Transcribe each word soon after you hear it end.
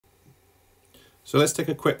So let's take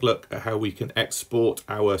a quick look at how we can export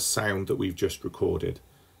our sound that we've just recorded.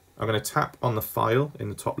 I'm going to tap on the file in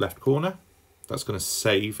the top left corner. That's going to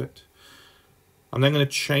save it. I'm then going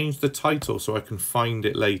to change the title so I can find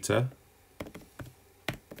it later,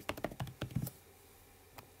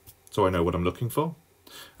 so I know what I'm looking for.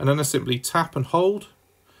 And then I simply tap and hold,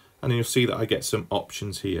 and then you'll see that I get some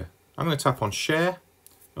options here. I'm going to tap on share.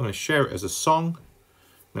 I'm going to share it as a song.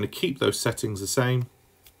 I'm going to keep those settings the same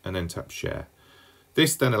and then tap share.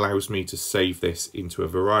 This then allows me to save this into a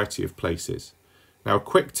variety of places. Now a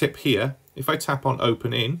quick tip here, if I tap on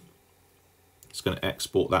open in, it's going to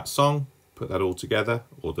export that song, put that all together,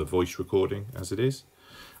 or the voice recording as it is,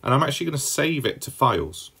 and I'm actually going to save it to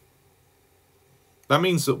files. That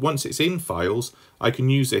means that once it's in files, I can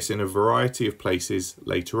use this in a variety of places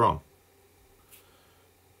later on.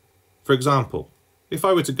 For example, if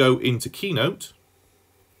I were to go into Keynote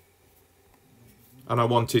and I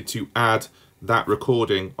wanted to add that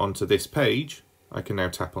recording onto this page, I can now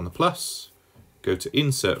tap on the plus, go to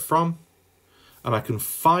insert from, and I can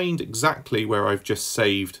find exactly where I've just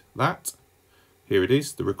saved that. Here it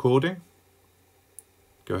is, the recording.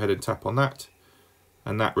 Go ahead and tap on that,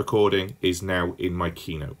 and that recording is now in my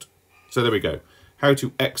Keynote. So there we go, how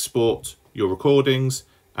to export your recordings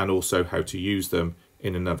and also how to use them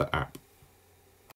in another app.